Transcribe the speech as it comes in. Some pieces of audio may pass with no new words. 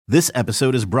This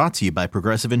episode is brought to you by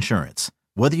Progressive Insurance.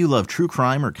 Whether you love true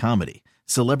crime or comedy,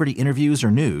 celebrity interviews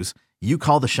or news, you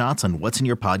call the shots on what's in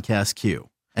your podcast queue.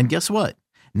 And guess what?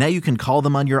 Now you can call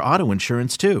them on your auto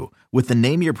insurance too with the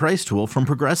Name Your Price tool from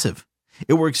Progressive.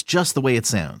 It works just the way it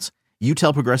sounds. You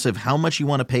tell Progressive how much you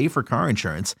want to pay for car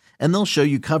insurance, and they'll show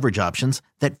you coverage options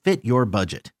that fit your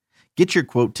budget. Get your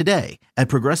quote today at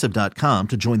Progressive.com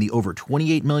to join the over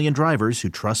 28 million drivers who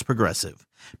trust Progressive.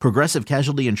 Progressive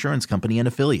Casualty Insurance Company and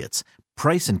Affiliates.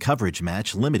 Price and coverage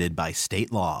match limited by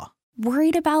state law.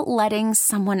 Worried about letting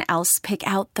someone else pick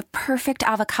out the perfect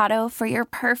avocado for your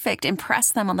perfect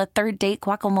impress them on the third date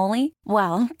guacamole?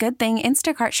 Well, good thing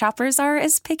Instacart shoppers are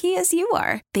as picky as you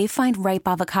are. They find ripe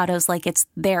avocados like it's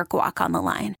their guac on the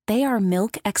line. They are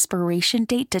milk expiration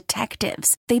date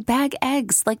detectives. They bag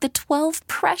eggs like the 12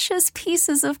 precious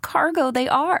pieces of cargo they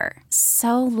are.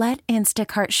 So let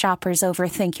Instacart shoppers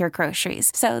overthink your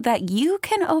groceries so that you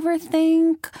can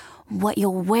overthink what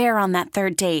you'll wear on that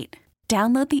third date.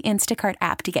 Download the Instacart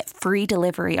app to get free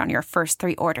delivery on your first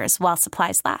 3 orders while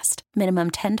supplies last.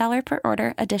 Minimum $10 per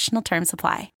order. Additional terms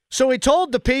apply. So we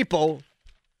told the people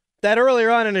that earlier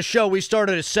on in the show we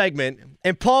started a segment,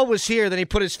 and Paul was here, then he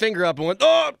put his finger up and went,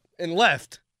 oh, and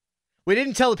left. We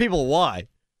didn't tell the people why.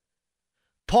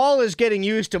 Paul is getting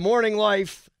used to morning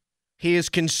life. He is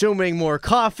consuming more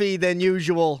coffee than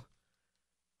usual.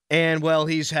 And, well,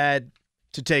 he's had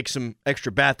to take some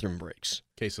extra bathroom breaks.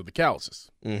 Case of the calluses.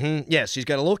 Mm-hmm. Yes, he's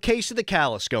got a little case of the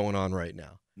callus going on right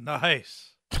now.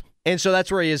 Nice. And so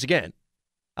that's where he is again.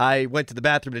 I went to the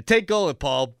bathroom to tinkle, and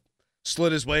Paul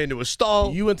slid his way into a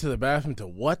stall. You went to the bathroom to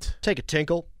what? Take a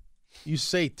tinkle. You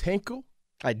say tinkle?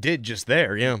 I did just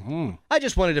there, yeah. Mm-hmm. I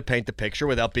just wanted to paint the picture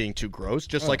without being too gross,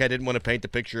 just like I didn't want to paint the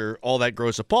picture all that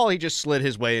gross of Paul. He just slid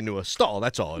his way into a stall.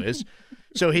 That's all it is.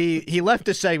 So he left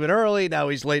the segment early. Now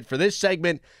he's late for this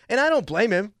segment, and I don't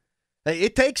blame him.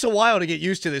 It takes a while to get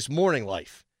used to this morning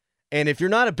life. And if you're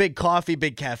not a big coffee,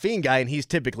 big caffeine guy, and he's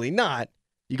typically not,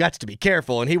 you got to be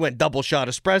careful. And he went double shot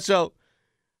espresso.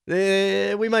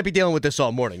 We might be dealing with this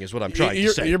all morning is what I'm trying to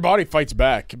say. Your body fights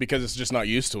back because it's just not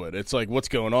used to it. It's like, what's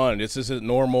going on? This isn't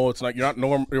normal. It's not you're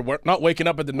not waking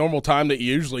up at the normal time that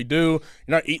you usually do.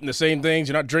 You're not eating the same things.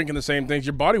 You're not drinking the same things.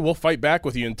 Your body will fight back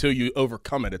with you until you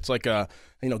overcome it. It's like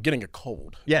getting a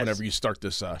cold whenever you start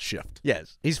this shift.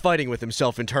 Yes. He's fighting with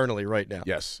himself internally right now.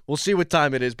 Yes. We'll see what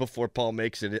time it is before Paul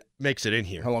makes it in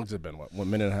here. How long has it been? What, 1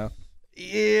 minute and a half?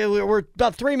 Yeah, we're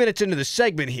about 3 minutes into the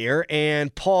segment here,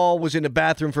 and Paul was in the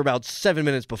bathroom for about 7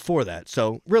 minutes before that,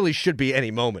 so really should be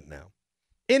any moment now.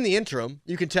 In the interim,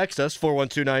 you can text us,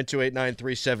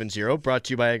 412-928-9370, brought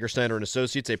to you by Jagr, Snyder &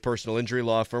 Associates, a personal injury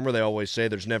law firm where they always say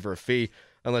there's never a fee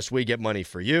unless we get money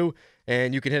for you.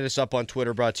 And you can hit us up on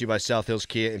Twitter, brought to you by South Hills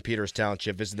Kia in Peters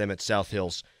Township. Visit them at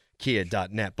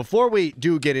southhillskia.net. Before we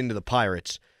do get into the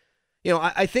Pirates,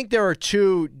 I think there are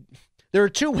two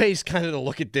ways kind of to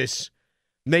look at this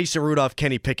Mason Rudolph,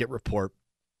 Kenny Pickett report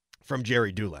from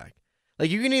Jerry Dulac.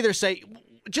 Like, you can either say,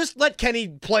 just let Kenny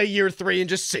play year 3 and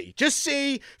just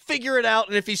see, figure it out,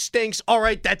 and if he stinks, all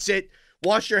right, that's it.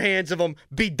 Wash your hands of him,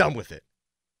 be done with it.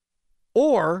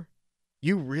 Or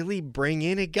you really bring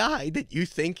in a guy that you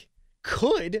think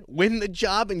could win the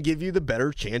job and give you the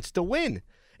better chance to win.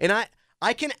 And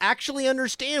I can actually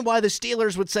understand why the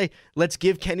Steelers would say, let's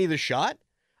give Kenny the shot.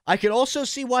 I could also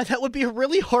see why that would be a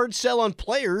really hard sell on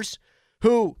players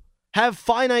who have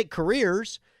finite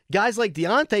careers. Guys like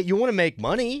Deontay, you want to make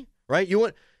money, right? You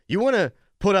want to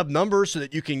put up numbers so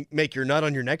that you can make your nut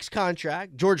on your next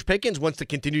contract. George Pickens wants to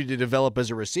continue to develop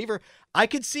as a receiver. I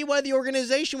could see why the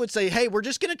organization would say, hey, we're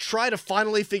just going to try to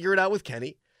finally figure it out with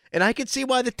Kenny. And I could see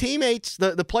why the teammates,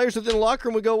 the players within the locker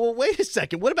room would go, well, wait a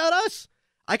second, what about us?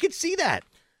 I could see that.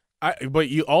 But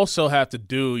you also have to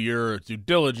do your due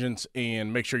diligence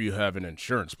and make sure you have an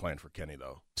insurance plan for Kenny,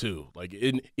 though, too. Like,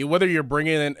 whether you're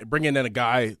bringing in a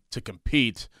guy to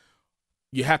compete,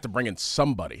 you have to bring in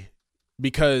somebody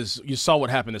because you saw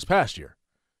what happened this past year.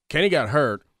 Kenny got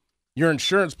hurt. Your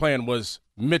insurance plan was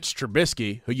Mitch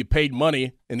Trubisky, who you paid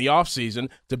money in the offseason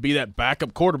to be that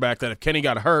backup quarterback that if Kenny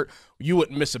got hurt, you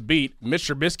wouldn't miss a beat. Mitch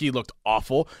Trubisky looked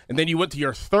awful. And then you went to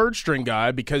your third-string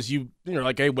guy because you're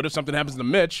like, hey, what if something happens to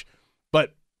Mitch?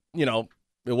 But, it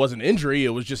wasn't injury. It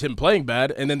was just him playing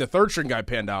bad. And then the third-string guy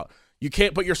panned out. You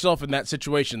can't put yourself in that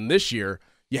situation this year.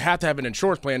 You have to have an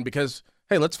insurance plan because,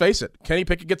 hey, let's face it, Kenny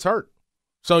Pickett gets hurt.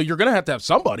 So you're going to have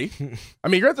somebody. I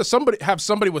mean, you're going to have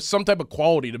somebody with some type of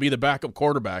quality to be the backup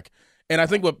quarterback. And I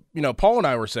think what Paul and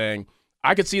I were saying,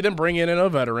 I could see them bringing in a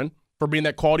veteran for being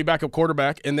that quality backup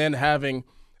quarterback and then having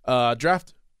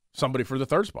draft somebody for the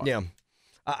third spot. Yeah.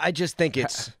 I just think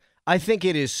I think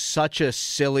it is such a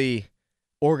silly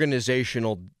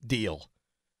organizational deal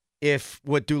if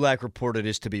what Dulac reported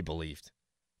is to be believed,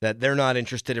 that they're not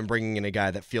interested in bringing in a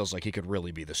guy that feels like he could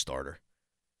really be the starter.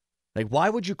 Like, why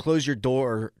would you close your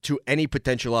door to any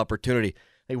potential opportunity?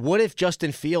 Like, what if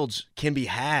Justin Fields can be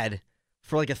had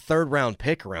for like a third-round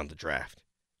pick around the draft?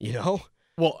 You know?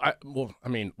 Well, I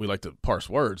mean, we like to parse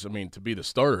words. I mean, to be the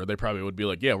starter, they probably would be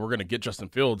like, yeah, we're going to get Justin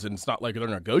Fields, and it's not like they're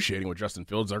negotiating with Justin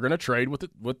Fields. They're going to trade with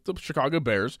the Chicago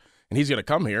Bears, and he's going to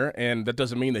come here, and that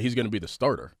doesn't mean that he's going to be the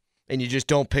starter. And you just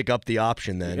don't pick up the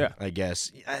option then, yeah. I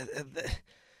guess.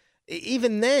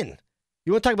 Even then,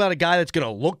 you want to talk about a guy that's going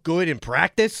to look good in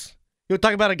practice? You want to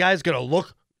talk about a guy that's going to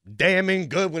look damning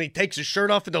good when he takes his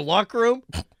shirt off in the locker room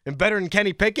and better than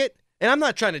Kenny Pickett? And I'm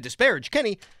not trying to disparage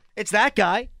Kenny. It's that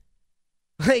guy.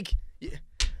 Like,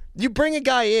 you bring a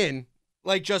guy in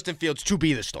like Justin Fields to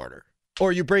be the starter.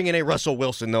 Or you bring in a Russell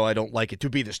Wilson, though I don't like it, to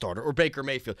be the starter. Or Baker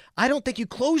Mayfield. I don't think you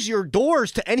close your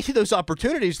doors to any of those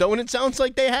opportunities, though, and it sounds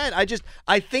like they had.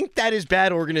 I think that is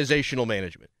bad organizational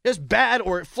management. Just bad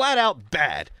or flat out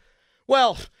bad.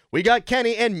 Well, we got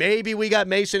Kenny, and maybe we got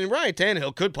Mason, and Ryan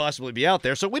Tannehill could possibly be out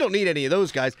there, so we don't need any of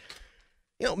those guys.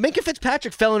 You know, Minkah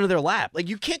Fitzpatrick fell into their lap. Like,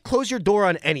 you can't close your door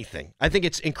on anything. I think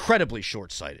it's incredibly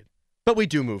short-sighted. But we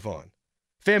do move on.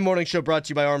 Fan Morning Show brought to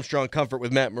you by Armstrong Comfort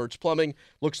with Matt Mertz Plumbing.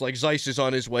 Looks like Zeise is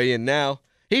on his way in now.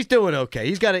 He's doing okay.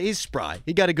 He's spry.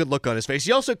 He got a good look on his face.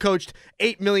 He also coached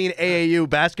 8 million AAU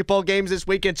basketball games this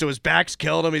weekend, so his back's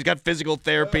killing him. He's got physical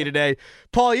therapy today.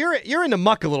 Paul, you're in the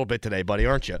muck a little bit today, buddy,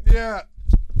 aren't you? Yeah.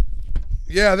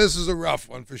 Yeah, this is a rough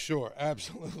one for sure.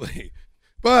 Absolutely.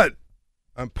 But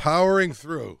I'm powering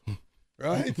through,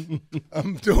 right?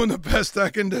 I'm doing the best I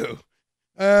can do.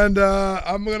 And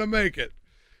I'm going to make it.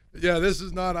 Yeah, this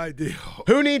is not ideal.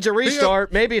 Who needs a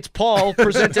restart? Maybe it's Paul,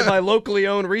 presented by locally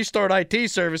owned Restart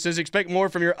IT Services. Expect more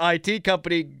from your IT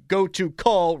company. Go to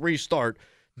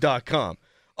callrestart.com.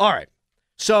 All right.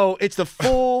 So it's the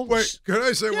full... Wait, can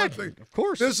I say one thing? Of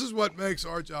course. This is what makes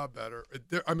our job better.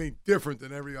 I mean, different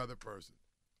than every other person.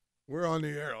 We're on the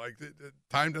air. Like, the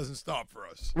time doesn't stop for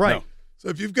us. Right. No. So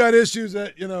if you've got issues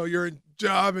at, your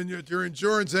job and your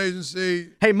insurance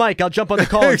agency... Hey, Mike, I'll jump on the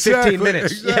call in 15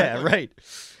 minutes. Exactly. Yeah, right.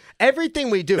 Everything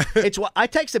we do. It's what I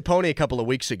texted Pony a couple of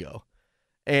weeks ago,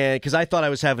 and because I thought I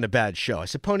was having a bad show. I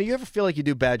said, Pony, you ever feel like you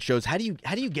do bad shows? How do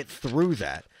you get through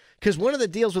that? Because one of the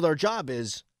deals with our job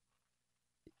is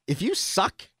if you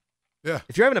suck,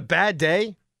 if you're having a bad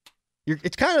day,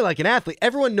 it's kind of like an athlete.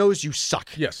 Everyone knows you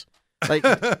suck. Yes. Like,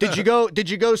 did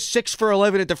you go 6 for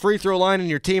 11 at the free throw line and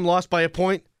your team lost by a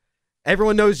point?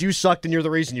 Everyone knows you sucked and you're the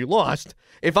reason you lost.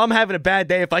 If I'm having a bad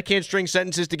day, if I can't string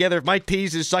sentences together, if my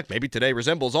teases suck, maybe today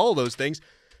resembles all of those things,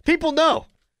 people know.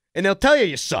 And they'll tell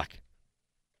you suck.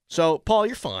 So, Paul,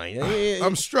 you're fine.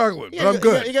 I'm struggling, but I'm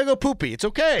good. You got to go poopy. It's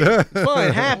okay. It's fine.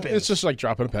 It happens. It's just like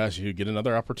dropping a pass. You get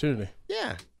another opportunity.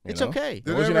 Yeah, it's know? okay.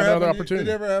 Did it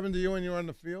ever happen to you when you were on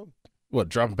the field? What,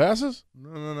 dropping passes?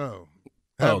 No.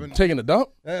 Taking a dump?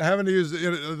 Having to use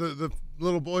the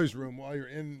little boys' room while you're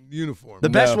in uniform. The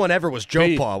best one ever was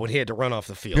Joe Paul when he had to run off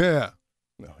the field. Yeah.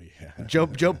 Oh, yeah. Joe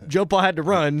Paul had to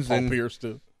run. Paul Pierce,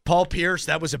 too. Paul Pierce,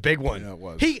 that was a big one. Yeah, it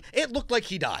was. It looked like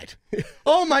he died.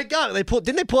 Oh, my God.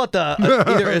 Didn't they pull out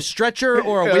either a stretcher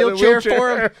or a wheelchair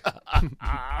for him?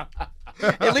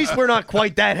 At least we're not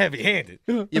quite that heavy-handed.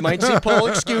 You might see Paul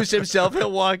excuse himself.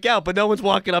 He'll walk out, but no one's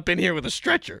walking up in here with a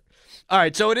stretcher. All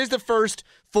right, so it is the first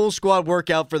full squad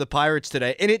workout for the Pirates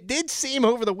today. And it did seem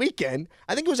over the weekend,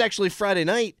 I think it was actually Friday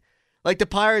night, like the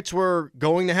Pirates were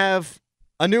going to have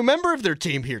a new member of their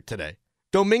team here today.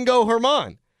 Domingo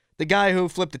Germán, the guy who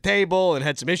flipped the table and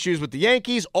had some issues with the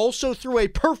Yankees, also threw a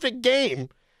perfect game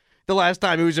the last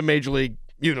time he was in Major League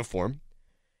uniform.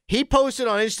 He posted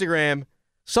on Instagram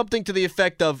something to the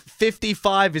effect of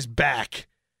 55 is back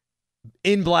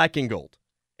in black and gold.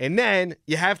 And then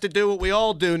you have to do what we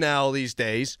all do now these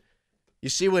days. You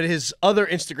see what his other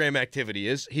Instagram activity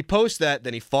is. He posts that,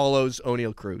 then he follows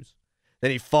O'Neal Cruz.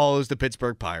 Then he follows the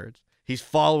Pittsburgh Pirates. He's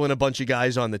following a bunch of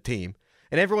guys on the team.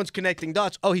 And everyone's connecting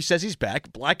dots. Oh, he says he's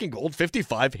back. Black and gold,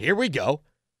 55. Here we go.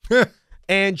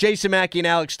 And Jason Mackey and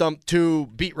Alex Stump, two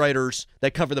beat writers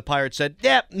that cover the Pirates, said,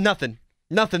 yeah, nothing.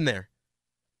 Nothing there.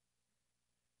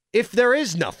 If there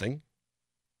is nothing,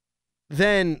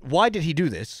 then why did he do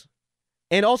this?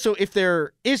 And also, if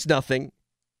there is nothing,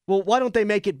 well, why don't they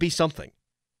make it be something?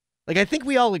 Like, I think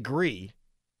we all agree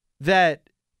that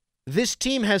this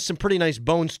team has some pretty nice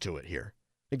bones to it here.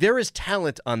 Like, there is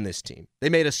talent on this team. They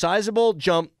made a sizable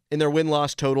jump in their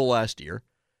win-loss total last year.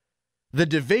 The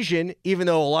division, even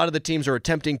though a lot of the teams are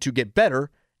attempting to get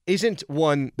better, isn't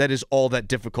one that is all that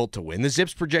difficult to win. The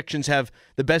Zips projections have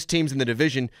the best teams in the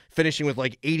division finishing with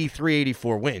like 83,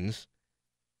 84 wins.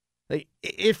 Like,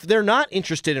 if they're not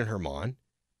interested in Germán,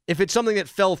 If it's something that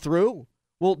fell through,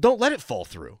 well, don't let it fall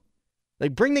through.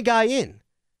 Like, bring the guy in.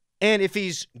 And if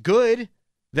he's good,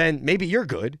 then maybe you're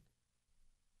good.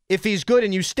 If he's good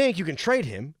and you stink, you can trade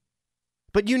him.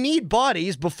 But you need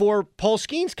bodies before Paul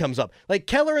Skeens comes up. Like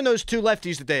Keller and those 2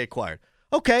 lefties that they acquired.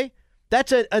 Okay,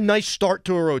 that's a nice start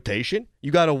to a rotation.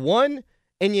 You got a 1,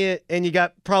 and you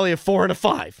got probably a 4 and a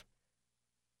 5.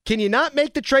 Can you not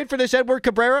make the trade for this Edward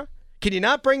Cabrera? Can you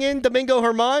not bring in Domingo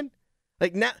Germán?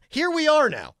 Like, now, here we are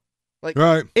now. Like,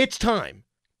 right. It's time.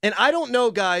 And I don't know,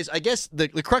 guys, I guess the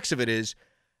crux of it is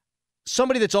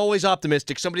somebody that's always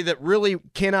optimistic, somebody that really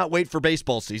cannot wait for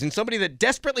baseball season, somebody that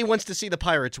desperately wants to see the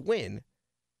Pirates win.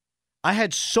 I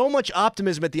had so much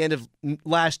optimism at the end of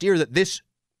last year that this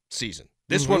season,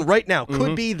 this one right now,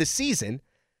 could be the season.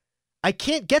 I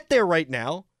can't get there right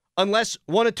now unless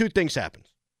one of 2 things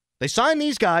happens. They sign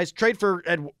these guys, trade for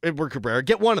Edward Cabrera,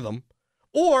 get one of them,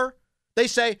 or they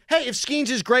say, hey, if Skeens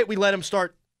is great, we let him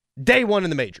start day 1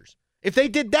 in the majors. If they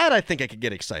did that, I think I could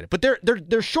get excited. But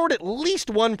they're short at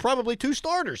least 1, probably 2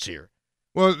 starters here.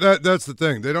 Well, that's the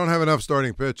thing. They don't have enough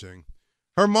starting pitching.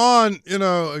 Germán,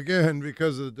 again,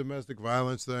 because of the domestic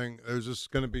violence thing, there's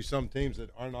just going to be some teams that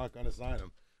are not going to sign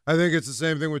him. I think it's the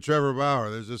same thing with Trevor Bauer.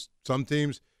 There's just some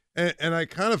teams, and I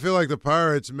kind of feel like the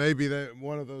Pirates may be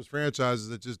one of those franchises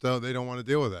that just they don't want to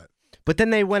deal with that. But then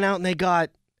they went out and they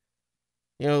got,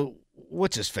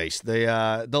 what's his face?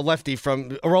 The lefty from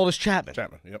Aroldis Chapman.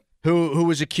 Yep. Who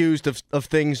was accused of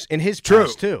things in his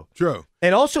past, too. True.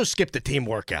 And also skipped a team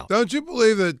workout. Don't you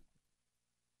believe that?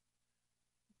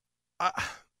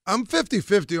 I'm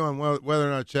 50-50 on whether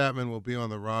or not Chapman will be on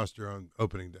the roster on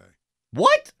opening day.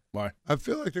 What? Why? I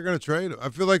feel like they're going to trade him. I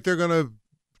feel like they're going to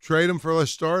trade him for a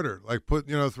starter. Like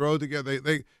throw it together.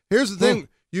 Here's the thing: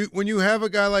 when you have a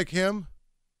guy like him,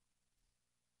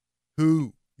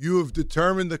 who you have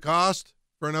determined the cost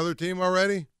for another team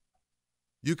already,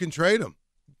 you can trade him.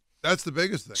 That's the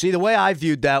biggest thing. See, the way I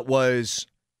viewed that was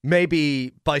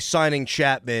maybe by signing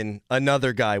Chapman,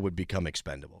 another guy would become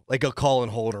expendable, like a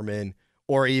Colin Holderman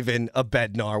or even a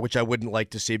Bednar, which I wouldn't like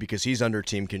to see because he's under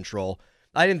team control.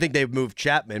 I didn't think they'd move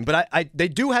Chapman, but they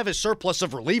do have a surplus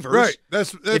of relievers. Right.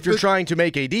 That's if you're trying to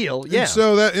make a deal, yeah.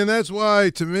 And that's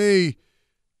why, to me,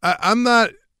 I'm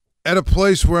not at a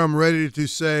place where I'm ready to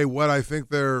say what I think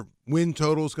their win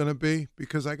total is going to be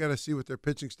because I got to see what their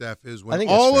pitching staff is when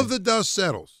all of the dust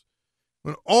settles.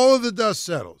 When all of the dust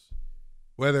settles.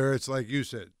 Whether it's like you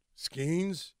said,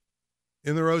 Skeens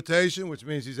in the rotation, which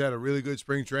means he's had a really good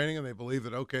spring training and they believe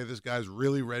that, okay, this guy's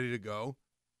really ready to go.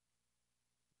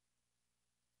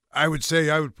 I would say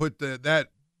I would put the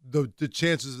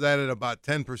chances of that at about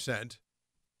 10%.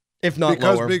 If not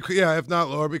lower. If not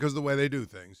lower because of the way they do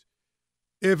things.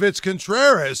 If it's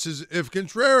Contreras,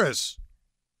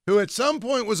 who at some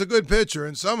point was a good pitcher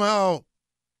and somehow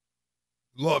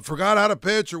forgot how to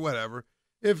pitch or whatever,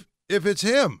 if it's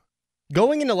him.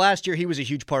 Going into last year, he was a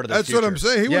huge part of that. That's what I'm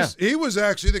saying. He was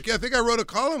actually I think I wrote a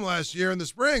column last year in the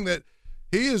spring that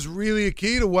he is really a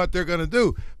key to what they're going to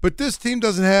do. But this team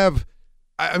doesn't have.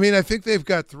 I think they've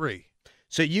got 3.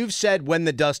 So you've said when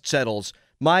the dust settles.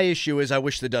 My issue is I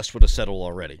wish the dust would have settled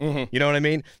already. Mm-hmm. You know what I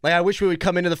mean? Like I wish we would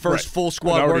come into the first full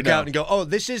squad workout and go, oh,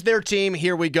 this is their team.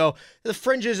 Here we go. The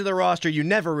fringes of the roster, you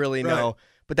never really know,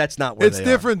 but that's not where it's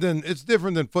different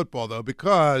than football though,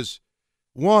 because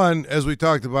one, as we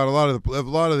talked about, a lot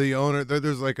of the owner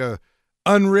there's like a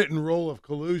unwritten rule of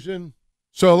collusion.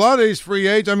 So a lot of these free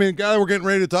agents, guy we're getting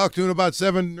ready to talk to in about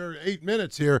 7 or 8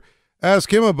 minutes here,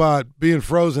 ask him about being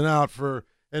frozen out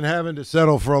and having to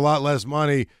settle for a lot less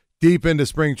money deep into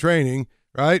spring training,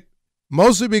 right?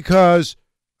 Mostly because,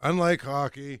 unlike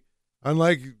hockey,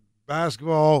 unlike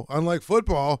basketball, unlike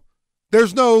football,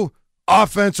 there's no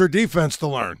offense or defense to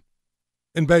learn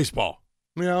in baseball.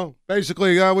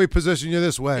 Basically, we position you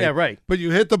this way. Yeah, right. But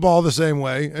you hit the ball the same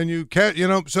way, and you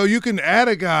can't, so you can add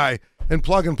a guy and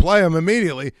plug and play him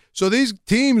immediately. So these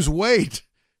teams wait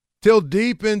till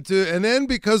deep into, and then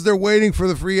because they're waiting for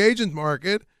the free agent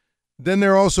market, then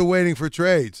they're also waiting for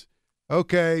trades.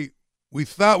 Okay, we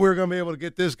thought we were going to be able to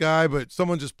get this guy, but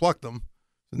someone just plucked him.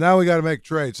 So now we got to make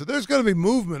trades. So there's going to be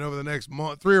movement over the next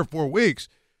 3 or 4 weeks.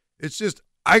 It's just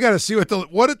I got to see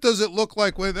what does it look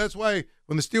like. That's why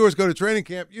when the Steelers go to training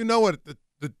camp, you know what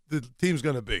the team's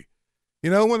going to be.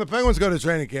 When the Penguins go to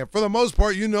training camp, for the most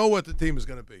part, you know what the team is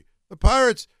going to be. The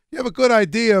Pirates, you have a good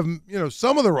idea of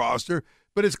some of the roster,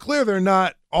 but it's clear they're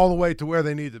not all the way to where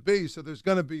they need to be. So there's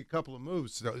going to be a couple of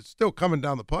moves. So it's still coming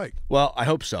down the pike. Well, I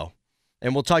hope so.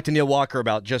 And we'll talk to Neil Walker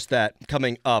about just that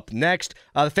coming up next.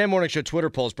 The Fan Morning Show Twitter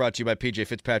poll is brought to you by PJ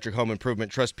Fitzpatrick Home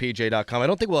Improvement, trustpj.com. I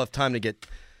don't think we'll have time to get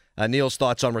Neil's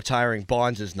thoughts on retiring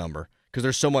Bonds' number because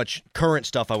there's so much current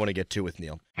stuff I want to get to with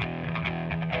Neil.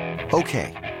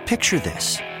 Okay, picture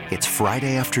this. It's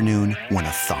Friday afternoon when a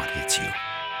thought hits you.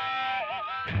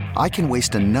 I can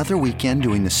waste another weekend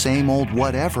doing the same old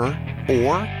whatever,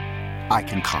 or I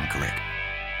can conquer it.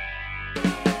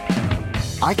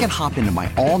 I can hop into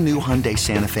my all-new Hyundai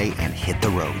Santa Fe and hit the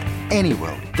road. Any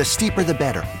road. The steeper, the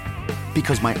better.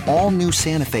 Because my all-new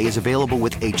Santa Fe is available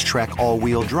with H-Track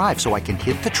all-wheel drive, so I can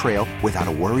hit the trail without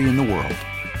a worry in the world.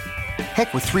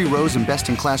 Heck, with 3 rows and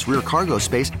best-in-class rear cargo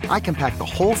space, I can pack the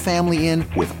whole family in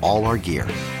with all our gear.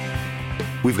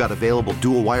 We've got available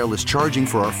dual wireless charging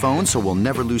for our phones, so we'll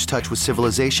never lose touch with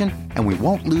civilization, and we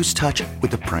won't lose touch with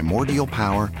the primordial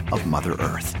power of Mother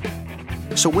Earth.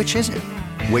 So which is it?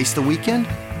 Waste the weekend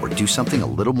or do something a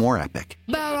little more epic?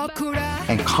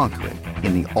 And conquer it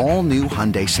in the all-new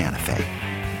Hyundai Santa Fe.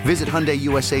 Visit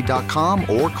HyundaiUSA.com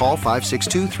or call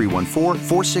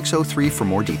 562-314-4603 for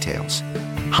more details.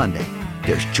 Hyundai,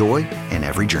 there's joy in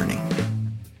every journey.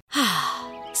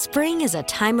 Spring is a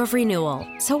time of renewal,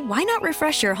 so why not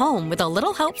refresh your home with a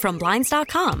little help from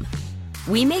Blinds.com?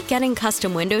 We make getting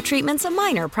custom window treatments a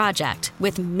minor project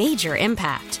with major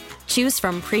impact. Choose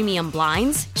from premium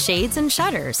blinds, shades, and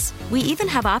shutters. We even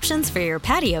have options for your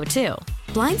patio, too.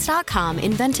 Blinds.com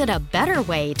invented a better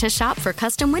way to shop for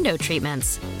custom window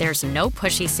treatments. There's no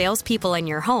pushy salespeople in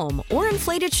your home or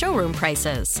inflated showroom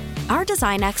prices. Our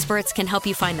design experts can help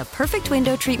you find the perfect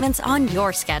window treatments on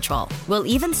your schedule. We'll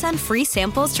even send free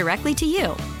samples directly to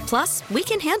you. Plus, we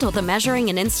can handle the measuring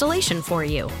and installation for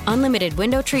you. Unlimited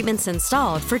window treatments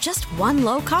installed for just one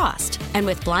low cost. And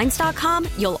with Blinds.com,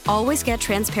 you'll always get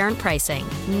transparent pricing.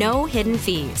 No hidden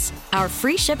fees. Our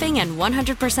free shipping and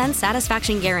 100%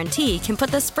 satisfaction guarantee can put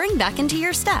the spring back into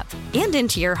your step and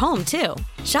into your home, too.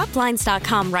 Shop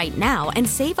Blinds.com right now and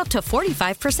save up to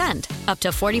 45%. Up to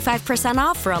 45%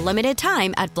 off for a limited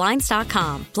time at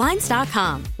Blinds.com.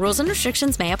 Blinds.com. Rules and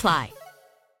restrictions may apply.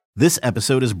 This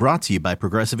episode is brought to you by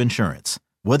Progressive Insurance.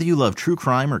 Whether you love true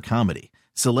crime or comedy,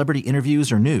 celebrity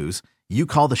interviews or news, you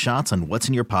call the shots on what's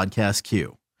in your podcast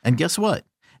queue. And guess what?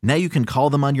 Now you can call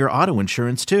them on your auto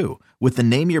insurance too with the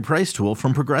Name Your Price tool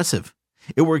from Progressive.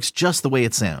 It works just the way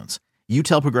it sounds. You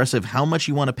tell Progressive how much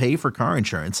you want to pay for car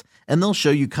insurance, and they'll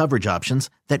show you coverage options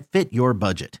that fit your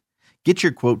budget. Get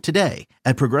your quote today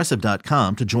at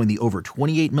Progressive.com to join the over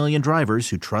 28 million drivers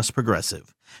who trust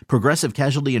Progressive. Progressive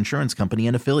Casualty Insurance Company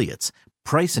and Affiliates.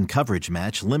 Price and coverage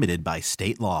match limited by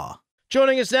state law.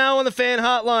 Joining us now on the Fan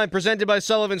Hotline, presented by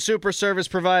Sullivan Super Service,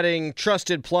 providing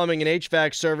trusted plumbing and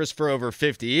HVAC service for over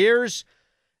 50 years,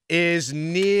 is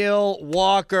Neil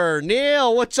Walker.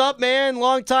 Neil, what's up, man?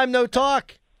 Long time no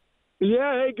talk.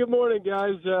 Yeah, hey, good morning,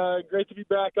 guys. Great to be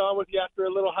back on with you after a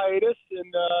little hiatus.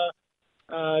 And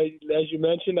as you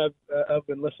mentioned, I've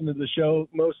been listening to the show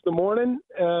most of the morning.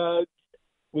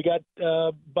 We got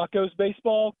Buccos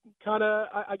baseball kind of,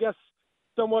 I guess,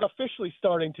 somewhat officially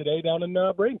starting today down in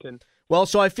Bradenton. Well,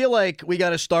 so I feel like we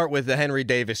got to start with the Henry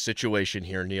Davis situation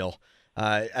here, Neil.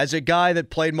 As a guy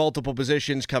that played multiple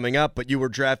positions coming up, but you were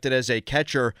drafted as a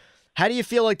catcher, how do you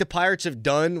feel like the Pirates have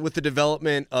done with the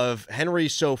development of Henry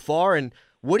so far, and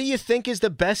what do you think is the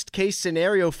best case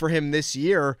scenario for him this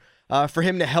year for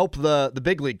him to help the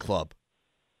big league club?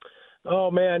 Oh,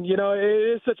 man, you know,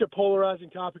 it is such a polarizing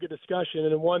topic of discussion,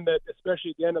 and one that,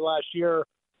 especially at the end of last year,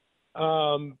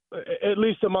 at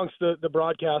least amongst the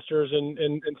broadcasters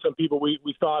and some people, we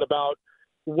thought about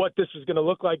what this was going to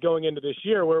look like going into this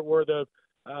year, where the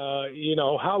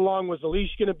how long was the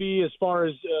leash going to be as far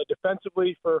as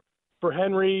defensively for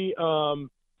Henry.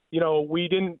 We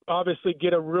didn't obviously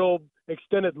get a real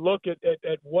extended look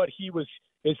at what he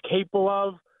is capable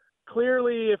of.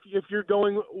 Clearly, if you're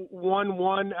going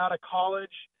 1-1 out of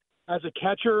college as a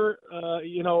catcher, a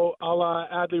la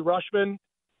Adley Rutschman,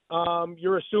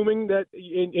 you're assuming that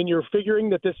and you're figuring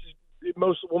that this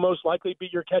will most likely be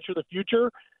your catcher of the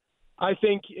future. I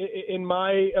think, in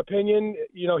my opinion,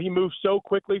 he moved so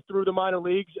quickly through the minor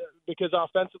leagues because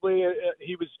offensively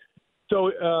he was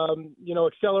so,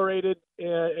 accelerated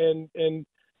and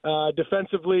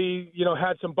defensively,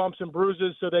 had some bumps and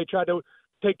bruises. So they tried to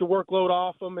take the workload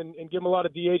off him and give him a lot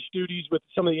of DH duties with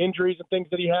some of the injuries and things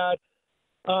that he had.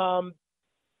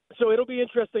 So it'll be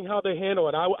interesting how they handle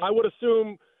it. I would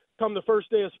assume come the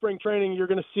first day of spring training, you're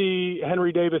going to see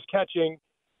Henry Davis catching.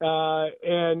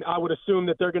 And I would assume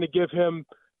that they're going to give him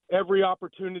every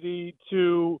opportunity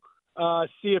to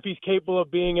see if he's capable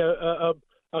of being a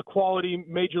quality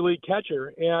major league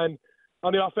catcher. And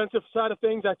on the offensive side of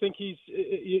things, I think he's,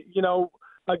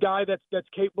 a guy that's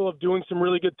capable of doing some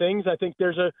really good things. I think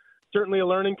there's certainly a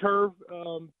learning curve.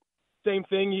 Same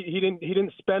thing. He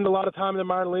didn't spend a lot of time in the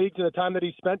minor leagues, and the time that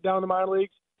he spent down in the minor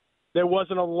leagues, there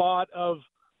wasn't a lot of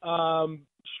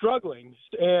struggling.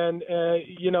 And,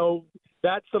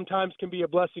 that sometimes can be a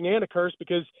blessing and a curse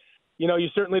because, you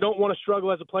certainly don't want to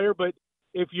struggle as a player, but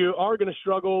if you are going to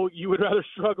struggle, you would rather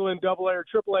struggle in AA or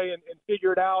AAA and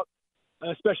figure it out,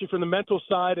 especially from the mental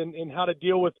side and how to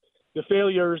deal with the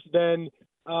failures than,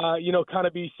 kind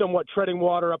of be somewhat treading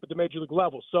water up at the major league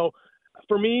level. So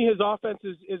for me, his offense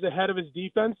is ahead of his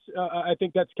defense. I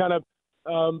think that's kind of,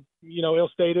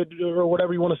 ill-stated or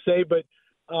whatever you want to say, but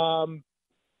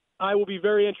I will be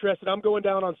very interested. I'm going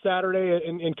down on Saturday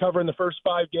and covering the first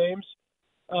 5 games.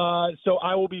 So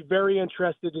I will be very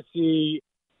interested to see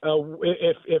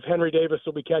if Henry Davis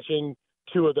will be catching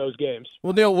 2 of those games.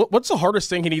 Well, Neil, what's the hardest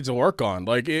thing he needs to work on?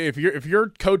 Like, if you're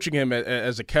coaching him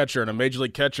as a catcher and a major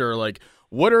league catcher, like,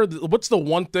 what's the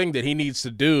one thing that he needs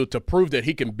to do to prove that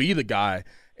he can be the guy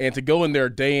and to go in there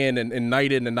day in and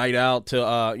night out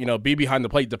to be behind the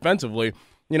plate defensively?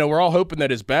 We're all hoping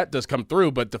that his bat does come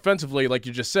through, but defensively, like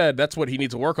you just said, that's what he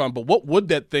needs to work on. But what would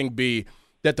that thing be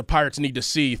that the Pirates need to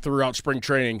see throughout spring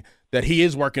training that he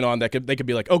is working on that they could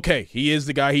be like, okay, he is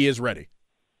the guy, he is ready?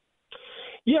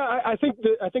 Yeah, I think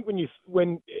when you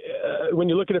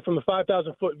look at it from the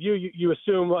 5,000-foot view, you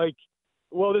assume like,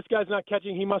 well, this guy's not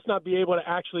catching, he must not be able to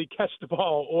actually catch the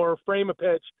ball or frame a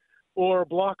pitch or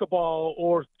block a ball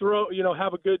or throw,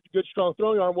 have a good strong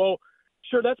throwing arm. Well,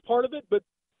 sure, that's part of it, but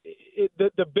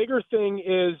the bigger thing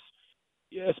is,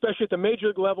 especially at the major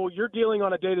league level, you're dealing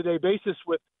on a day-to-day basis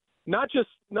with not just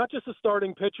a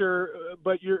starting pitcher,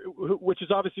 which is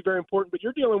obviously very important, but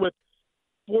you're dealing with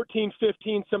 14,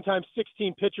 15, sometimes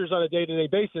 16 pitchers on a day-to-day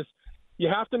basis. You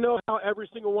have to know how every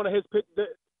single one of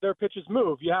their pitches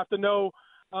move. You have to know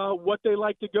what they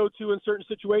like to go to in certain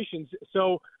situations.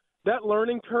 So that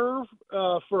learning curve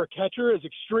for a catcher is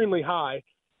extremely high,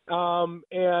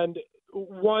 and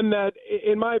one that,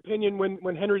 in my opinion,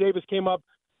 when Henry Davis came up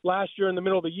last year in the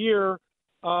middle of the year,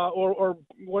 or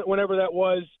whenever that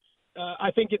was,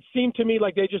 I think it seemed to me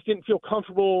like they just didn't feel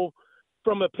comfortable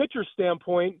from a pitcher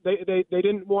standpoint. They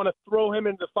didn't want to throw him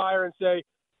into the fire and say,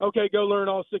 okay, go learn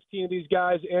all 16 of these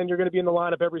guys, and you're going to be in the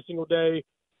lineup every single day.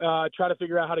 Try to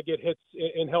figure out how to get hits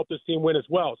and help this team win as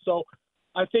well. So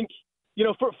I think,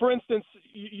 for instance,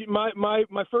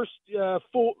 my first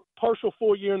partial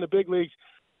full year in the big leagues,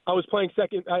 I was playing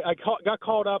second. I got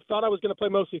called up, thought I was going to play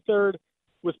mostly third,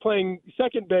 was playing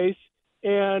second base,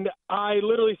 and I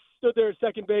literally stood there at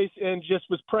second base and just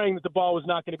was praying that the ball was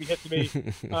not going to be hit to me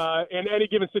in any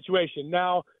given situation.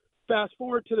 Now, fast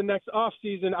forward to the next off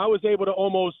season, I was able to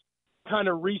almost kind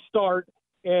of restart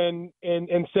and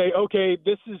say, okay,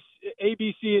 this is A,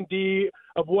 B, C, and D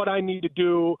of what I need to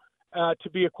do to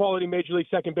be a quality major league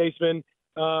second baseman.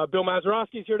 Bill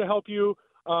Mazeroski is here to help you.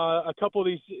 A couple of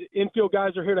these infield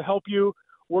guys are here to help you.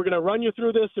 We're going to run you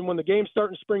through this, and when the games start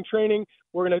in spring training,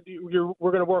 we're going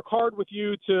to work hard with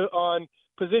you on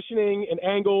positioning and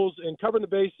angles and covering the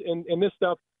base and this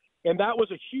stuff. And that was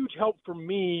a huge help for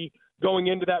me going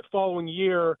into that following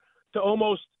year to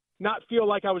almost not feel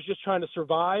like I was just trying to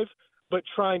survive, but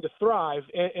trying to thrive.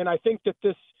 And I think that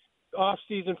this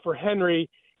offseason for Henry,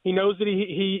 he knows that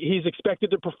he's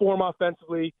expected to perform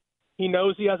offensively. He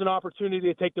knows he has an opportunity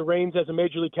to take the reins as a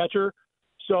major league catcher.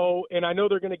 So, and I know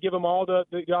they're going to give him all the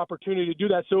opportunity to do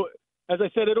that. So, as I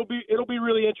said, it'll be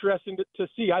really interesting to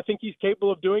see. I think he's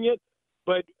capable of doing it,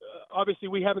 but obviously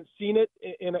we haven't seen it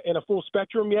in a full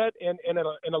spectrum yet, and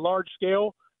in a large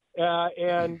scale.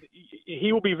 And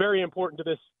he will be very important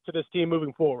to this team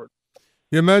moving forward.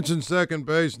 You mentioned second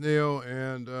base, Neil,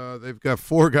 and they've got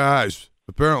 4 guys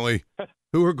apparently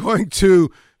who are going to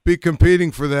be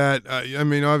competing for that. I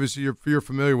mean, obviously you're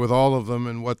familiar with all of them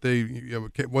and what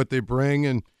they bring,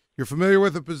 and you're familiar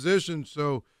with the position.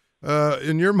 So,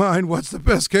 in your mind, what's the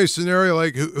best case scenario?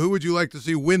 Like, who would you like to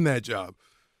see win that job?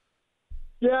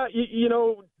 Yeah,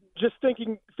 just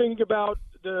thinking about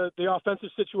the offensive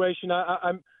situation,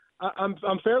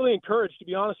 I'm fairly encouraged, to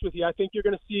be honest with you. I think you're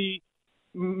going to see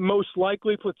most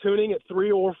likely platooning at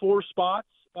 3 or 4 spots.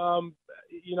 Throw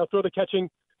the catching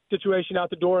situation out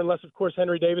the door, unless, of course,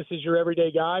 Henry Davis is your everyday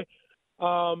guy.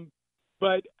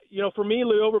 But, for me,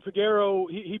 Liover Figueroa,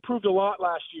 he proved a lot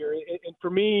last year. And for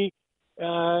me,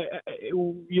 I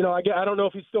don't know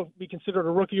if he'd still be considered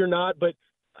a rookie or not, but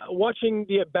watching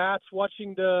the at-bats,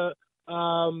 watching the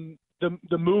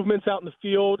movements out in the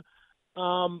field,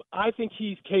 I think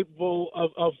he's capable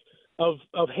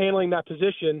of handling that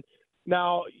position.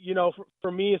 Now,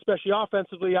 for me, especially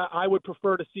offensively, I would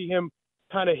prefer to see him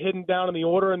kind of hidden down in the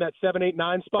order in that 7, 8,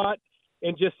 9 spot,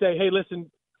 and just say, hey,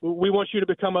 listen, we want you to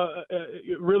become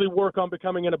really work on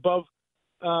becoming an above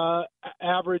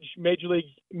average major league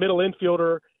middle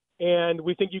infielder, and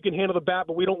we think you can handle the bat,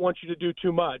 but we don't want you to do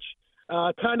too much.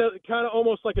 Kind of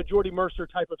almost like a Jordy Mercer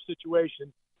type of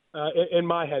situation in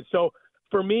my head. So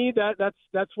for me,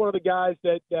 that's one of the guys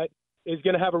that is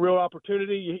going to have a real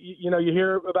opportunity. You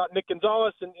hear about Nick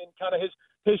Gonzalez and kind of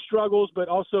his struggles, but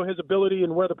also his ability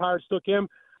and where the Pirates took him.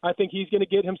 I think he's going to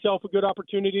get himself a good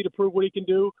opportunity to prove what he can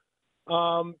do.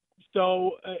 And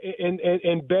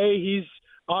Bay, he's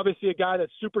obviously a guy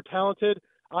that's super talented.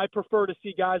 I prefer to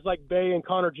see guys like Bay and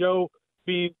Connor Joe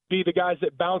be the guys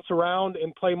that bounce around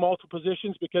and play multiple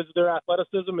positions because of their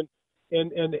athleticism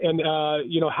and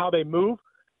how they move.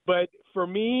 But for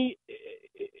me,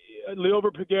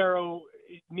 Liover Peguero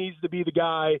needs to be the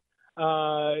guy,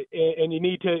 and you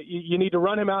need to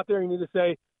run him out there. You need to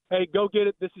say, hey, go get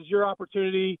it. This is your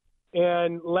opportunity,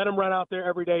 and let him run out there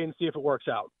every day and see if it works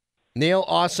out. Neil,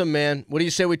 awesome, man. What do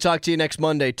you say we talk to you next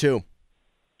Monday, too?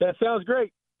 That sounds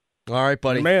great. All right,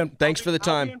 buddy. Man, thanks for the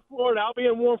time. I'll be in Florida. I'll be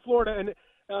in warm Florida. And,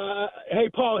 hey,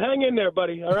 Paul, hang in there,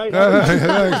 buddy. All right?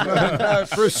 Thanks, man. I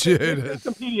appreciate it. Get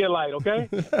some Pedialyte, okay?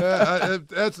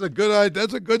 That's a good idea.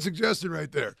 That's a good suggestion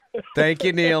right there. Thank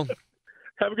you, Neil.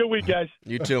 Have a good week, guys.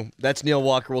 You too. That's Neil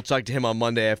Walker. We'll talk to him on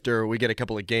Monday after we get a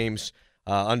couple of games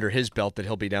under his belt that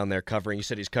he'll be down there covering. He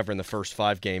said he's covering the first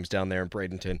 5 games down there in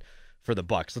Bradenton for the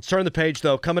Bucks. Let's turn the page,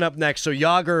 though. Coming up next, so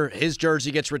Jagr, his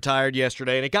jersey gets retired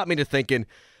yesterday, and it got me to thinking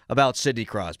about Sidney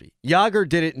Crosby. Jagr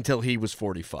did it until he was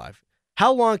 45.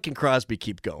 How long can Crosby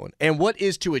keep going? And what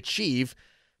is to achieve,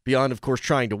 beyond, of course,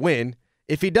 trying to win,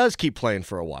 if he does keep playing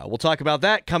for a while? We'll talk about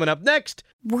that coming up next.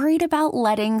 Worried about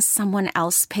letting someone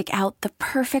else pick out the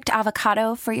perfect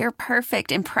avocado for your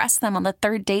perfect impress them on the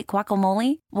third date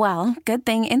guacamole? Well, good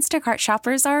thing Instacart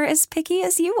shoppers are as picky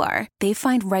as you are. They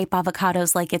find ripe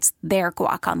avocados like it's their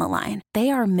guac on the line.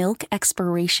 They are milk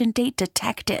expiration date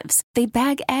detectives. They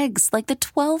bag eggs like the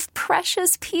 12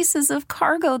 precious pieces of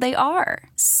cargo they are.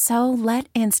 So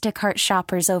let Instacart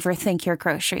shoppers overthink your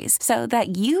groceries so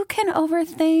that you can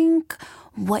overthink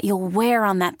what you'll wear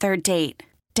on that third date.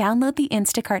 Download the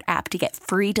Instacart app to get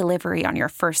free delivery on your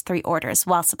first 3 orders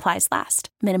while supplies last.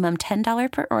 Minimum $10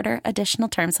 per order. Additional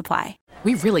terms apply.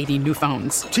 We really need new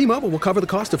phones. T-Mobile will cover the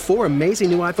cost of 4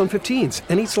 amazing new iPhone 15s,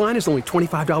 and each line is only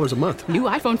 $25 a month. New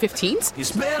iPhone 15s?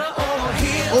 It's better over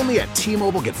here. Only at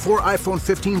T-Mobile, get 4 iPhone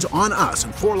 15s on us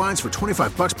and 4 lines for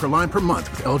 $25 per line per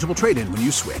month with eligible trade-in when you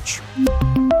switch.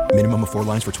 Minimum of 4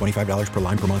 lines for $25 per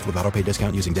line per month with autopay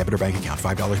discount using debit or bank account.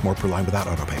 $5 more per line without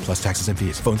autopay, plus taxes and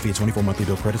fees. Phone fee at 24 monthly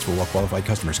bill credits for well-qualified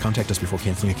customers. Contact us before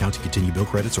canceling account to continue bill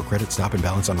credits or credit stop and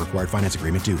balance on required finance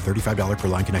agreement due. $35 per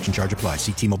line connection charge applies.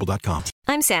 See T-Mobile.com.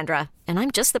 I'm Sandra, and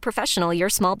I'm just the professional your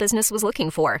small business was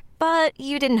looking for. But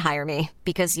you didn't hire me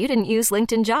because you didn't use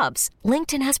LinkedIn Jobs.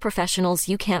 LinkedIn has professionals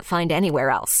you can't find anywhere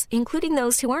else, including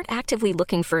those who aren't actively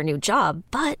looking for a new job,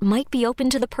 but might be open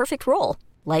to the perfect role,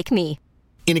 like me.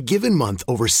 In a given month,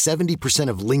 over 70%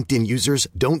 of LinkedIn users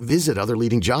don't visit other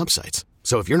leading job sites.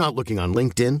 So if you're not looking on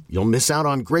LinkedIn, you'll miss out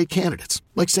on great candidates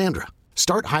like Sandra.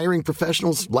 Start hiring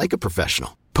professionals like a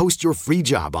professional. Post your free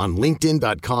job on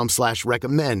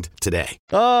linkedin.com/recommend today.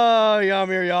 Oh,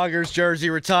 Jaromir Jagr's jersey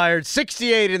retired.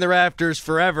 68 in the rafters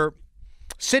forever.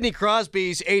 Sidney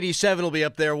Crosby's 87 will be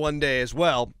up there one day as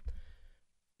well.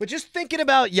 But just thinking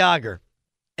about Jagr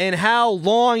and how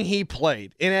long he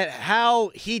played and at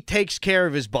how he takes care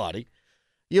of his body,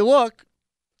 you look,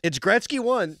 it's Gretzky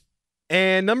 1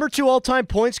 and number 2 all-time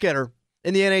points getter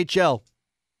in the NHL,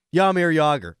 Jaromir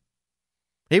Jagr.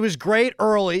 He was great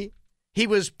early. He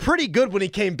was pretty good when he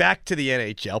came back to the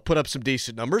NHL, put up some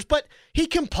decent numbers, but he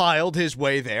compiled his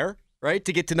way there, right,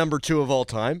 to get to number 2 of all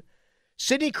time.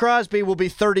 Sidney Crosby will be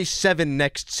 37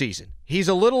 next season. He's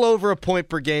a little over a point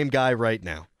per game guy right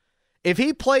now. If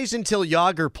he plays until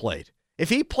Jagr played, if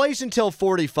he plays until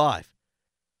 45,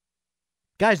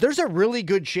 guys, there's a really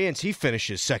good chance he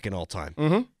finishes second all time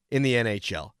in the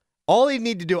NHL. All he'd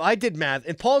need to do, I did math,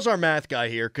 and Paul's our math guy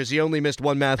here because he only missed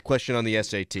one math question on the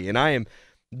SAT, and I am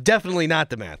definitely not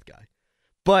the math guy.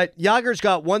 But Jagr's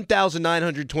got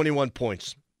 1,921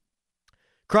 points.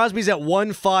 Crosby's at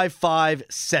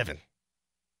 1,557.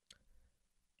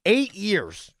 8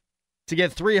 years to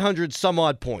get 300 some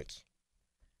odd points.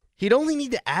 He'd only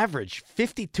need to average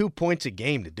 52 points a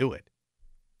game to do it.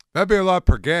 That'd be a lot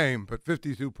per game, but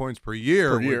 52 points per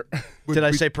year. Did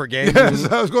I say per game? Yes,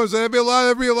 I was going to say that'd be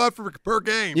a lot per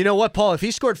game. You know what, Paul? If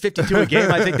he scored 52 a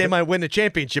game, I think they might win the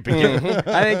championship again.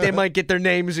 I think they might get their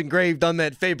names engraved on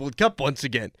that fabled cup once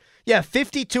again. Yeah,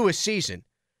 52 a season.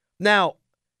 Now,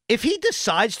 if he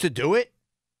decides to do it,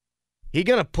 he's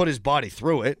going to put his body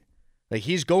through it. Like,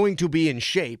 he's going to be in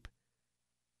shape.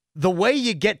 The way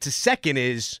you get to second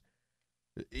is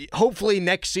hopefully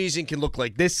next season can look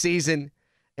like this season.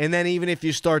 And then even if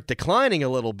you start declining a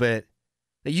little bit,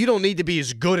 you don't need to be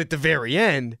as good at the very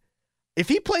end. If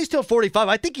he plays till 45,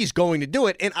 I think he's going to do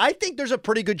it. And I think there's a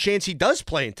pretty good chance he does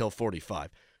play until 45.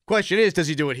 Question is, does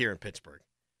he do it here in Pittsburgh?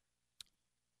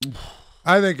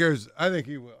 I think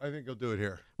he will. I think he'll do it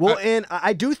here. Well, and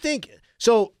I do think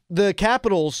so. The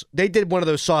Capitals, they did one of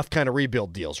those soft kind of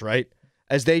rebuild deals, right?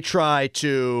 As they try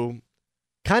to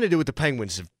kind of do what the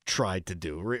Penguins have tried to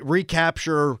do,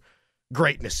 recapture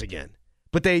greatness again.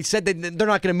 But they said that they're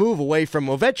not going to move away from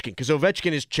Ovechkin because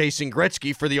Ovechkin is chasing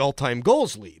Gretzky for the all-time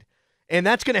goals lead. And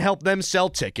that's going to help them sell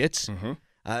tickets.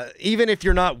 Mm-hmm. Even if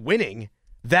you're not winning,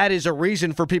 that is a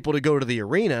reason for people to go to the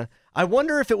arena. I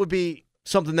wonder if it would be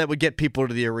something that would get people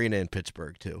to the arena in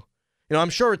Pittsburgh, too. You know, I'm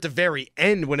sure at the very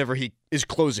end, whenever he is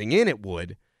closing in, it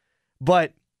would.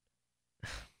 But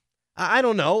I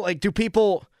don't know. Like,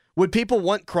 would people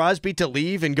want Crosby to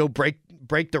leave and go break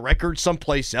the record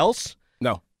someplace else?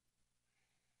 No.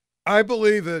 I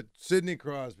believe that Sidney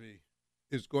Crosby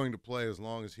is going to play as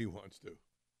long as he wants to.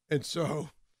 And so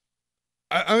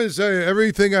I'm going to tell you,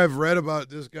 everything I've read about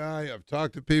this guy, I've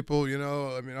talked to people, you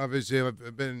know, I mean, obviously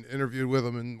I've been interviewed with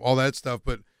him and all that stuff,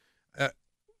 but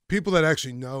people that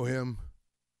actually know him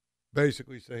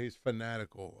basically say he's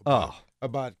fanatical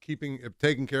about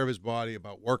taking care of his body,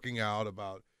 about working out,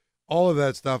 about all of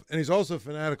that stuff. And he's also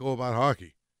fanatical about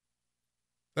hockey.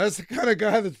 That's the kind of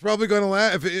guy that's probably going to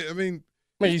last. I mean,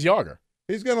 he's Jagr.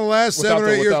 He's going to last 7 or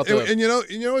 8 years. And you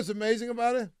know what's amazing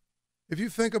about it? If you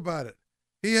think about it,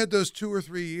 he had those 2 or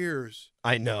 3 years.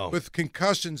 I know. With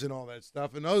concussions and all that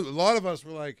stuff. And a lot of us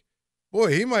were like,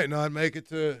 boy, he might not make it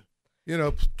to,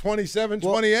 27,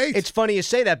 28. It's funny you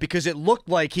say that because it looked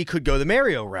like he could go the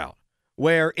Mario route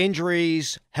where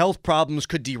injuries, health problems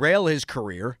could derail his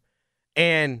career.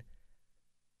 And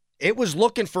it was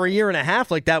looking for a year and a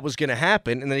half like that was going to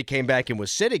happen. And then he came back and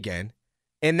was sit again.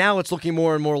 And now it's looking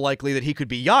more and more likely that he could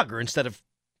be Jagr instead of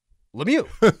Lemieux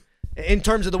in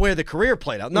terms of the way the career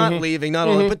played out. Not leaving, not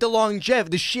all that, but the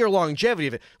longevity, the sheer longevity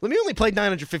of it. Lemieux only played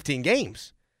 915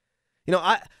 games.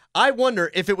 I wonder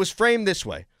if it was framed this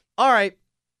way. All right,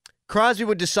 Crosby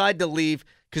would decide to leave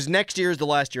because next year is the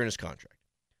last year in his contract.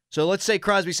 So let's say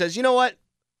Crosby says, you know what?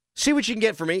 See what you can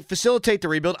get for me. Facilitate the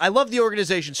rebuild. I love the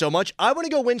organization so much. I want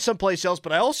to go win someplace else,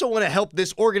 but I also want to help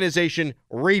this organization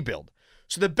rebuild.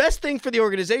 So the best thing for the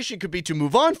organization could be to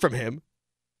move on from him.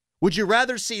 Would you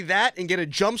rather see that and get a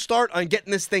jump start on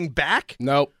getting this thing back?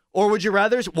 Nope. Or would you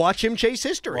rather watch him chase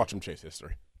history? Watch him chase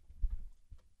history.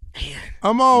 Man.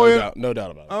 I'm all in. No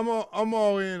doubt about it. I'm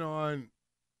all in on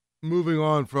moving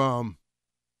on from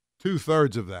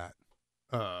 2/3 of that,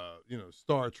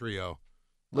 star trio.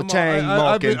 Letang,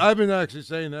 Malkin. I've been actually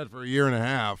saying that for a year and a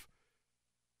half.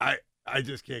 I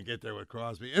just can't get there with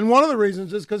Crosby. And one of the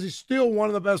reasons is because he's still one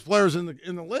of the best players in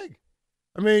the league.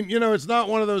 I mean, it's not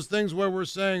one of those things where we're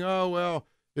saying, oh, well,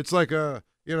 it's like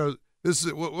this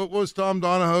is what was Tom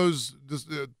Donahoe's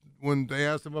when they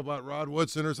asked him about Rod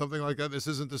Woodson or something like that. This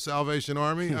isn't the Salvation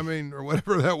Army. I mean, or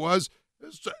whatever that was.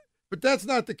 But that's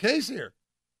not the case here.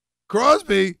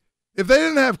 Crosby, if they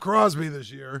didn't have Crosby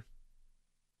this year,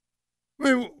 I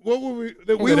mean, what would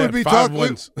we would be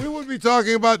talking? We would be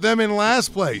talking about them in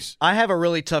last place. I have a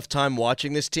really tough time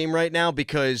watching this team right now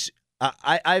because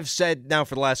I've said now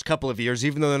for the last couple of years,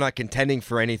 even though they're not contending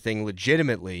for anything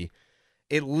legitimately,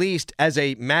 at least as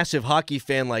a massive hockey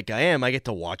fan like I am, I get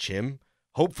to watch him,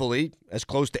 hopefully, as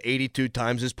close to 82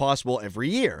 times as possible every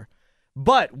year.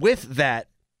 But with that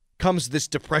comes this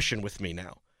depression with me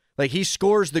now. Like, he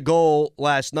scores the goal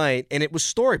last night, and it was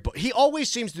storybook. He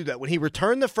always seems to do that. When he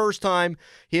returned the first time,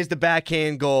 he has the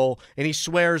backhand goal, and he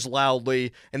swears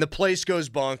loudly, and the place goes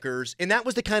bonkers. And that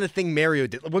was the kind of thing Mario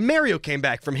did. When Mario came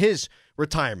back from his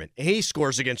retirement, and he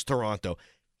scores against Toronto,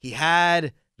 he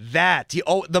had that.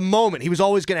 The moment. He was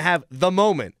always going to have the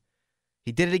moment.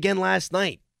 He did it again last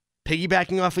night,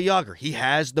 piggybacking off of Jagr. He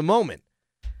has the moment.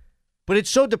 But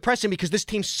it's so depressing because this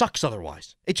team sucks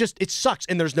otherwise. It sucks.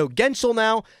 And there's no Gensel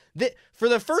now. For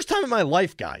the first time in my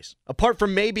life, guys, apart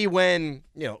from maybe when,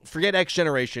 forget X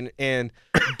Generation and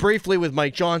briefly with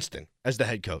Mike Johnston as the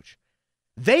head coach,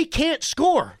 they can't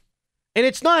score. And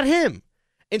it's not him.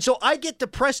 And so I get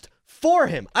depressed for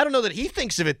him. I don't know that he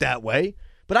thinks of it that way,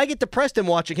 but I get depressed in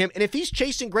watching him. And if he's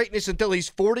chasing greatness until he's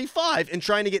 45 and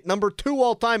trying to get number 2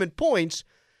 all time in points,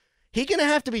 he's going to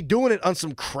have to be doing it on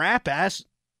some crap-ass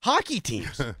hockey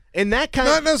teams, and that kind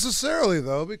not necessarily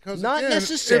though, because not again,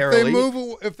 necessarily.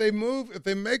 If they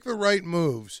make the right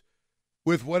moves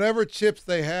with whatever chips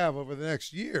they have over the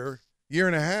next year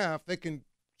and a half, they can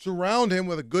surround him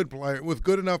with a good player, with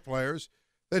good enough players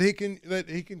that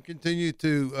he can continue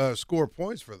to score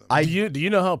points for them. Do you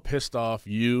know how pissed off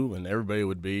you and everybody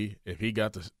would be if he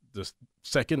got the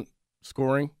second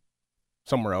scoring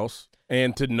somewhere else,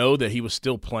 and to know that he was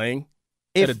still playing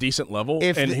at a decent level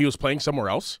and he was playing somewhere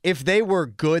else? If they were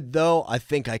good, though, I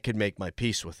think I could make my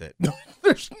peace with it.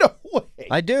 There's no way.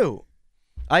 I do.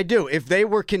 If they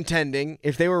were contending,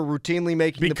 if they were routinely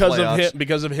making the playoffs.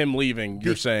 Because of him leaving,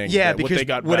 you're saying because what they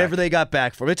got whatever back. they got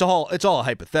back for him. It's all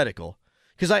hypothetical.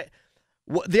 Because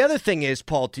the other thing is,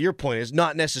 Paul, to your point, is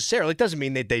not necessarily, it doesn't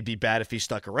mean that they'd be bad if he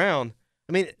stuck around.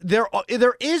 I mean, there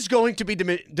is going to be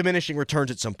diminishing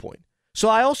returns at some point. So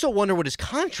I also wonder what his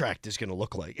contract is going to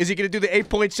look like. Is he going to do the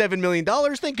 $8.7 million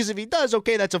thing? Because if he does,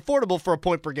 okay, that's affordable for a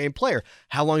point-per-game player.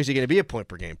 How long is he going to be a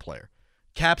point-per-game player?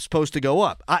 Cap's supposed to go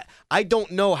up. I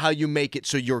don't know how you make it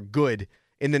so you're good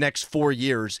in the next 4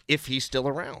 years if he's still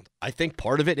around. I think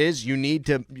part of it is you need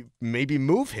to maybe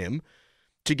move him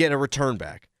to get a return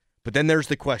back. But then there's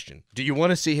the question. Do you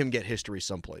want to see him get history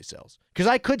someplace else? Because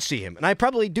I could see him, and I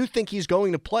probably do think he's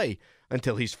going to play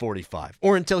until he's 45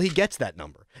 or until he gets that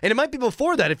number. And it might be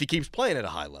before that if he keeps playing at a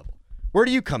high level. Where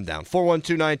do you come down?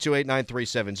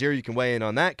 412-928-9370. You can weigh in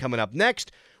on that. Coming up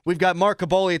next, we've got Mark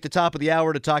Caboli at the top of the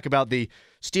hour to talk about the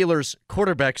Steelers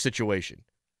quarterback situation.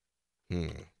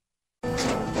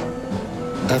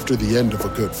 After the end of a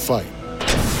good fight,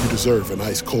 you deserve an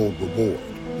ice-cold reward.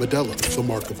 Modelo is the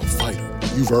mark of a fighter.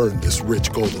 You've earned this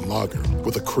rich golden lager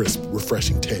with a crisp,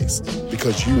 refreshing taste.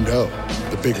 Because you know,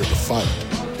 the bigger the fight,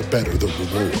 the better the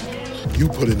reward. You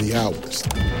put in the hours,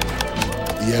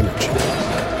 the energy,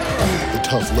 the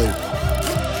tough labor.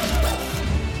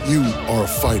 You are a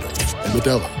fighter, and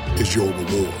Modelo is your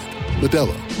reward.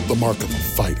 Modelo, the mark of a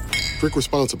fighter. Drink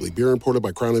responsibly. Beer imported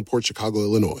by Crown Imports, Chicago,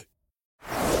 Illinois.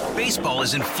 Baseball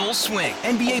is in full swing.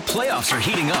 NBA playoffs are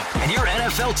heating up, and your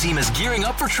NFL team is gearing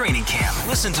up for training camp.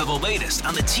 Listen to the latest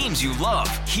on the teams you love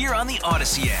here on the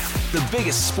Odyssey app. The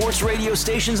biggest sports radio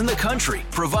stations in the country,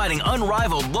 providing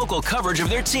unrivaled local coverage of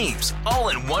their teams, all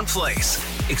in one place.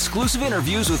 Exclusive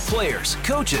interviews with players,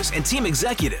 coaches, and team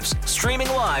executives, streaming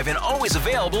live and always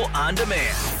available on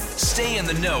demand. Stay in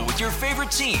the know with your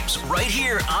favorite teams right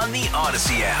here on the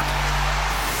Odyssey app.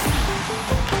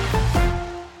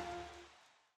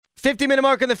 50-minute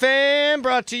mark on the Fan,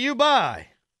 brought to you by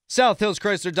South Hills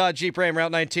Chrysler Dodge Jeep Ram,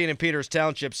 Route 19 in Peters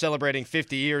Township, celebrating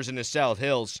 50 years in the South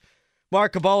Hills.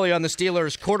 Mark Caboli on the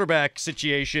Steelers quarterback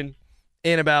situation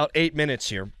in about 8 minutes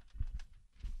here.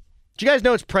 Do you guys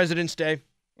know it's President's Day?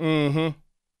 Mm-hmm.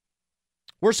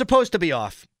 We're supposed to be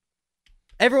off.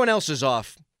 Everyone else is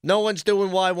off. No one's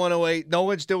doing Y108. No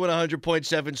one's doing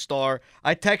 100.7 star.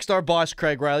 I text our boss,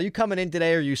 Craig Riley, you coming in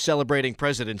today or are you celebrating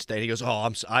President's Day? And he goes,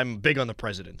 I'm big on the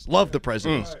presidents. Love the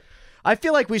presidents. I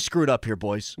feel like we screwed up here,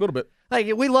 boys. A little bit. Like,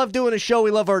 we love doing a show. We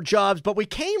love our jobs. But we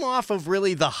came off of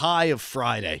really the high of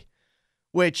Friday,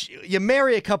 which you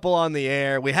marry a couple on the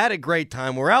air. We had a great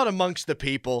time. We're out amongst the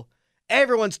people.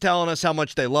 Everyone's telling us how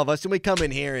much they love us. And we come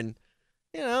in here and,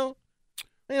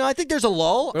 I think there's a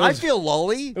lull. I feel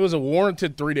lully. It was a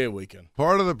warranted 3-day weekend.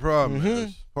 Part of the problem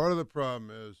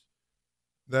is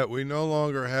that we no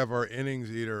longer have our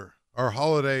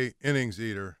holiday innings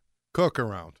eater, Cook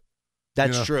around.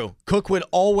 That's true. Cook would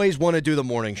always want to do the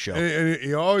morning show. And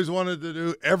he always wanted to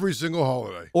do every single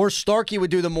holiday. Or Starkey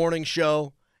would do the morning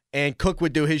show, and Cook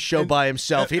would do his show by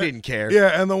himself. He didn't care.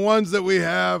 Yeah, and the ones that we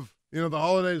have, the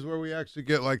holidays where we actually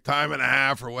get like time and a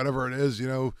half or whatever it is,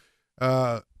 you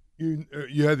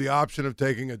had the option of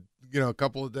taking a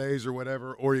couple of days or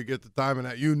whatever, or you get the time and a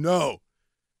half.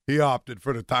 He opted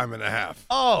for the time and a half.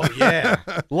 Oh, yeah.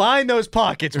 Line those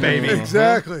pockets, baby.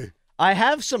 Exactly. I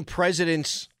have some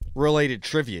presidents-related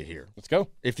trivia here. Let's go.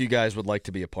 If you guys would like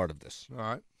to be a part of this. All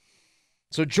right.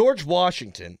 So George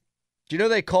Washington, do you know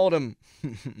they called him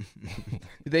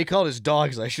 – they called his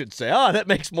dogs, I should say. Oh, that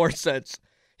makes more sense.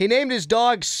 He named his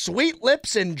dogs Sweet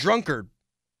Lips and Drunkard.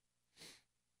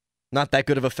 Not that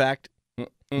good of a fact.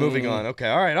 Moving on. Okay.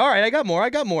 All right. I got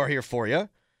more here for you.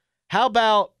 How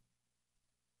about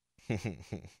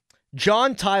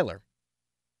John Tyler,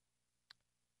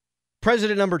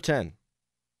 president number 10,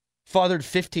 fathered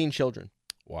 15 children.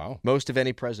 Wow. Most of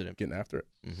any president. Getting after it.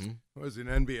 Mm-hmm. Was he an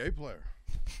NBA player?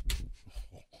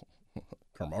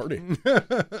 Cromartie.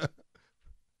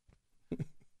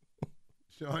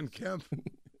 Sean Kemp.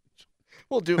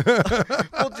 We'll do.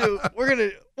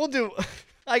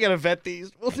 I gotta vet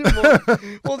these.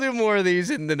 We'll do more of these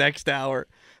in the next hour.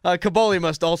 Caboli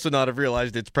must also not have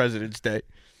realized it's President's Day.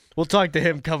 We'll talk to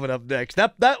him coming up next.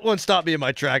 That one stopped me in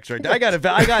my tracks right there.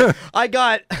 I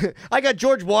got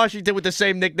George Washington with the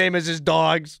same nickname as his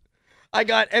dogs. I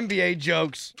got NBA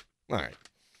jokes. All right.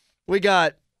 We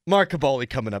got Mark Caboli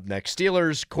coming up next.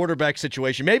 Steelers quarterback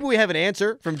situation. Maybe we have an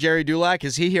answer from Jerry Dulac.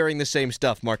 Is he hearing the same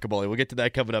stuff, Mark Caboli? We'll get to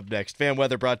that coming up next. Fan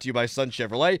weather brought to you by Sun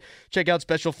Chevrolet. Check out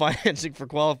special financing for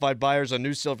qualified buyers on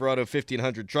new Silverado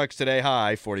 1500 trucks today.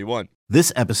 High 41.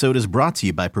 This episode is brought to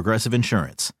you by Progressive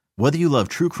Insurance. Whether you love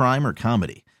true crime or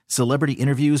comedy, celebrity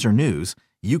interviews or news,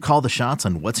 you call the shots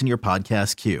on what's in your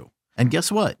podcast queue. And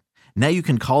guess what? Now you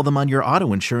can call them on your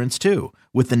auto insurance too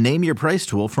with the Name Your Price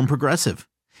tool from Progressive.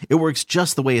 It works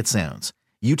just the way it sounds.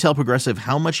 You tell Progressive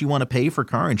how much you want to pay for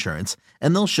car insurance,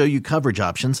 and they'll show you coverage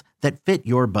options that fit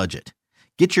your budget.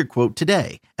 Get your quote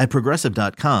today at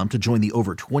Progressive.com to join the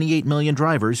over 28 million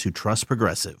drivers who trust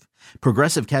Progressive.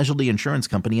 Progressive Casualty Insurance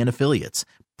Company and Affiliates.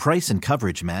 Price and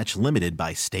coverage match limited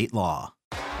by state law.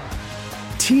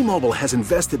 T-Mobile has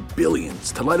invested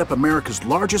billions to light up America's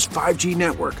largest 5G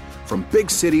network, from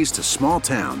big cities to small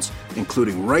towns,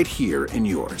 including right here in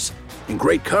yours. And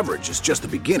great coverage is just the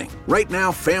beginning. Right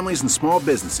now, families and small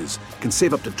businesses can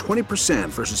save up to 20%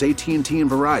 versus AT&T and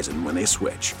Verizon when they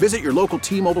switch. Visit your local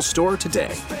T-Mobile store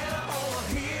today.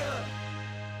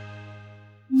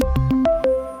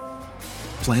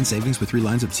 Plan savings with 3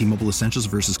 lines of T-Mobile Essentials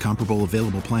versus comparable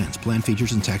available plans. Plan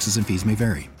features and taxes and fees may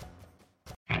vary.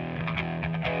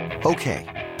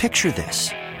 Okay, picture this.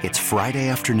 It's Friday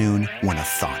afternoon when a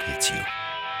thought hits you.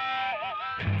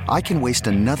 I can waste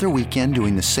another weekend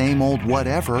doing the same old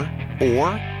whatever, or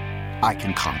I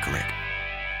can conquer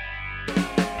it.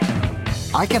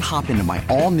 I can hop into my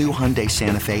all-new Hyundai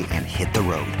Santa Fe and hit the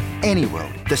road. Any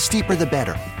road. The steeper the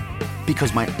better.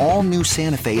 Because my all-new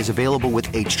Santa Fe is available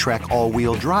with H-Track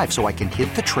all-wheel drive, so I can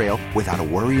hit the trail without a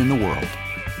worry in the world.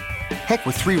 Heck,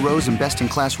 with 3 rows and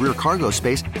best-in-class rear cargo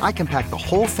space, I can pack the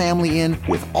whole family in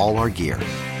with all our gear.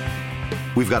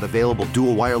 We've got available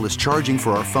dual wireless charging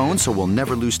for our phones, so we'll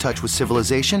never lose touch with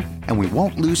civilization, and we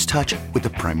won't lose touch with the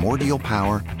primordial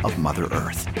power of Mother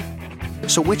Earth.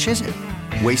 So which is it?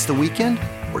 Waste the weekend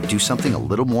or do something a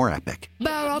little more epic?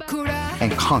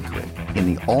 And conquer it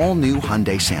in the all-new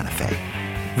Hyundai Santa Fe.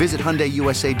 Visit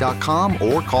HyundaiUSA.com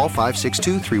or call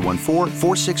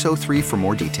 562-314-4603 for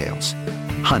more details.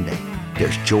 Hyundai,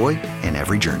 there's joy in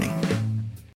every journey.